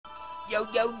Yo,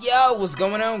 what's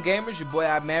going on, gamers? Your boy,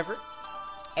 mav-er-ik,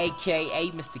 aka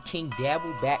Mr. King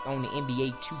Dabble, back on the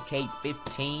NBA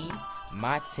 2K15.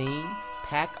 My team,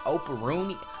 pack open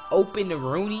the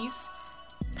Roonies,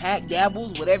 pack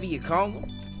dabbles, whatever you call them.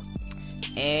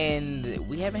 And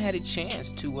we haven't had a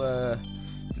chance to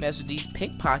mess with these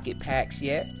pickpocket packs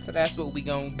yet, so that's what we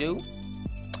gonna do.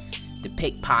 The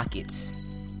pickpockets.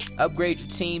 Upgrade your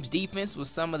team's defense with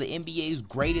some of the NBA's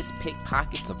greatest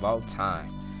pickpockets of all time.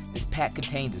 This pack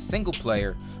contains a single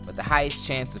player with the highest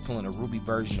chance of pulling a ruby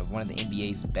version of one of the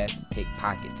NBA's best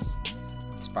pickpockets.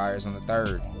 Expires on the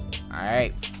 3rd.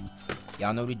 Alright.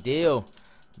 Y'all know the deal.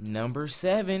 Number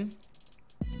 7.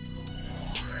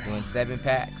 Doing 7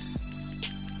 packs.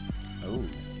 Oh.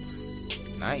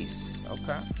 Nice.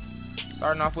 Okay.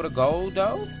 Starting off with a gold,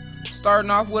 though.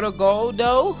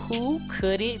 Who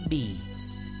could it be?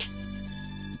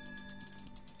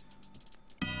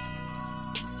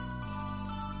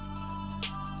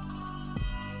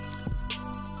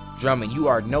 Drummond, you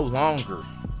are no longer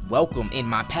welcome in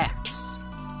my packs.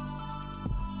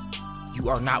 You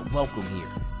are not welcome here.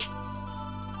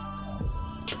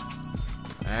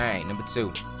 Alright, number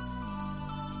 2.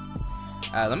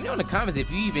 Let me know in the comments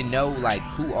if you even know, like,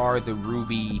 who are the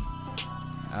Ruby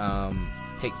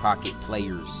pickpocket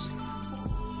players.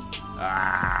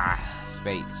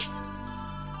 Spades.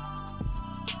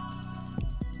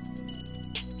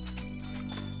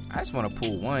 I just want to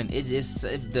pull one. It just,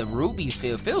 the rubies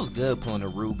feels good pulling a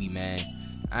ruby, man.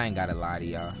 I ain't gotta lie to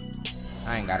y'all.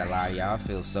 I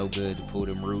feel so good to pull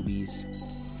them rubies.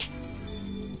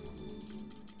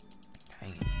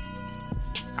 Dang it.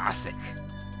 Asik.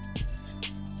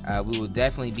 We will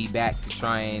definitely be back to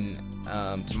try and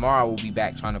tomorrow we'll be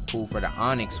back trying to pull for the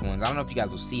Onyx ones. I don't know if you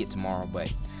guys will see it tomorrow, but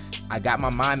I got my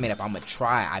mind made up. I'm gonna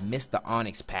try. I miss the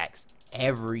Onyx packs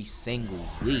every single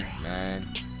week, man.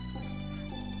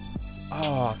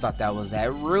 Oh, I thought that was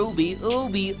that ruby.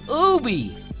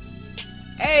 Ooby.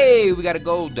 Hey, we got a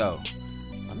gold though.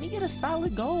 Let me get a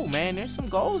solid gold, man. There's some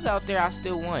golds out there I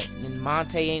still want, and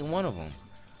Monte ain't one of them.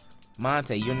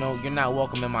 Monte, you're not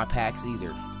welcome in my packs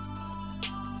either.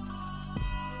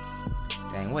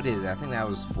 Dang, what is it? I think that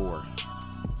was 4.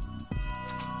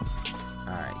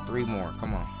 Alright, 3 more.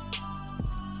 Come on.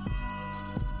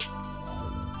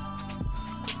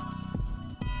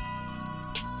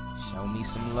 Show me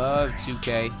some love,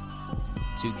 2K.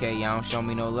 2K, y'all don't show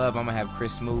me no love. I'm gonna have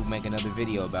Chris Smoove make another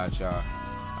video about y'all.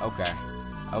 Okay,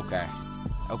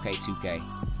 2K.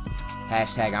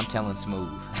 Hashtag I'm telling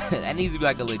Smoove. That needs to be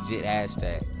like a legit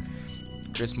hashtag.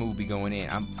 Chris Smoove be going in.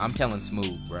 I'm telling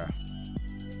Smoove, bruh.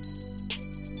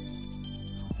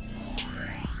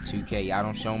 2K, y'all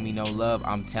don't show me no love.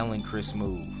 I'm telling Chris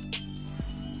Smoove.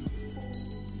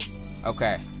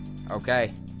 Okay.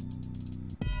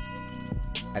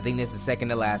 I think this is the second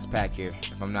to last pack here,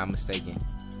 if I'm not mistaken.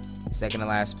 Second to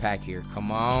last pack here.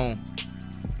 Come on.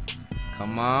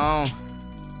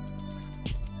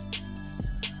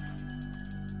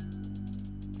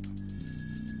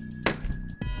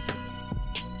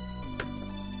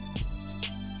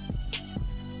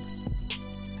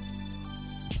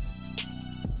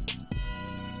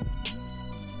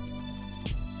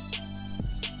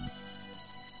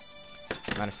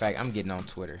 Matter of fact, I'm getting on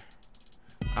Twitter.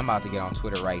 I'm about to get on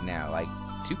Twitter right now. Like,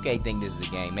 2K think this is a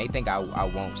game. They think I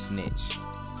won't snitch.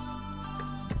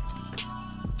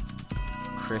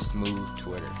 Chris Smoove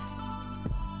Twitter.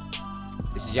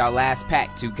 This is y'all last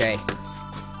pack, 2K.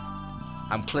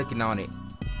 I'm clicking on it.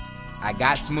 I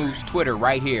got Smoove's Twitter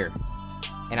right here.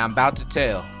 And I'm about to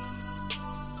tell.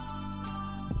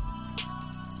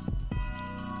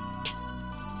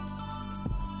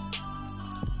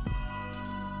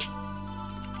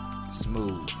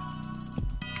 Smoove.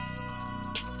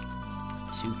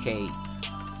 2K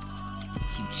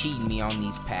keep cheating me on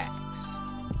these packs.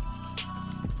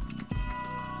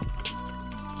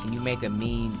 Can you make a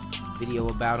meme video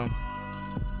about them?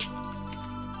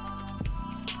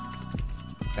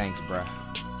 Thanks, bruh.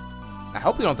 I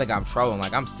hope you don't think I'm trolling.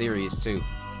 Like, I'm serious too.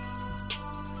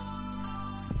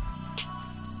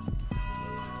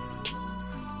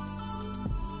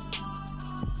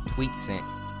 Tweet sent.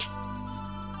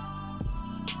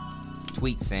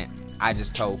 I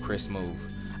just told Chris Smoove.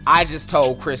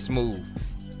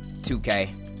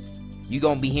 2K. You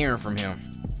gonna be hearing from him.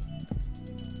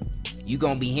 You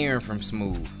gonna be hearing from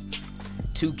Smoove.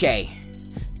 2K,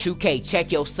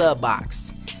 check your sub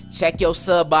box.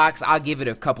 I'll give it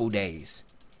a couple days.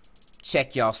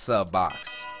 Check y'all sub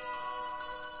box.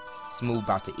 Smoove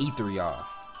about to eat through y'all.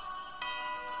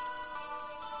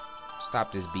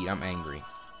 Stop this beat. I'm angry.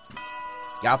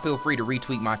 Y'all feel free to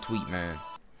retweet my tweet, man.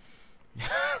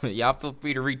 Y'all feel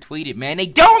free to retweet it, man. They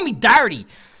doing me dirty.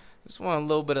 Just want a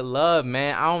little bit of love,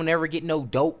 man. I don't ever get no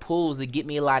dope pulls that get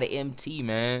me a lot of MT,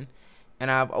 man.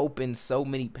 And I've opened so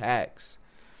many packs.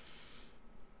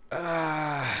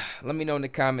 Let me know in the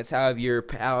comments how's your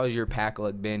pack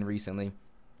luck been recently.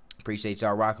 Appreciate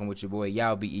y'all rocking with your boy.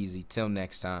 Y'all be easy. Till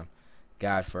next time.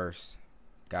 God first.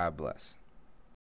 God bless.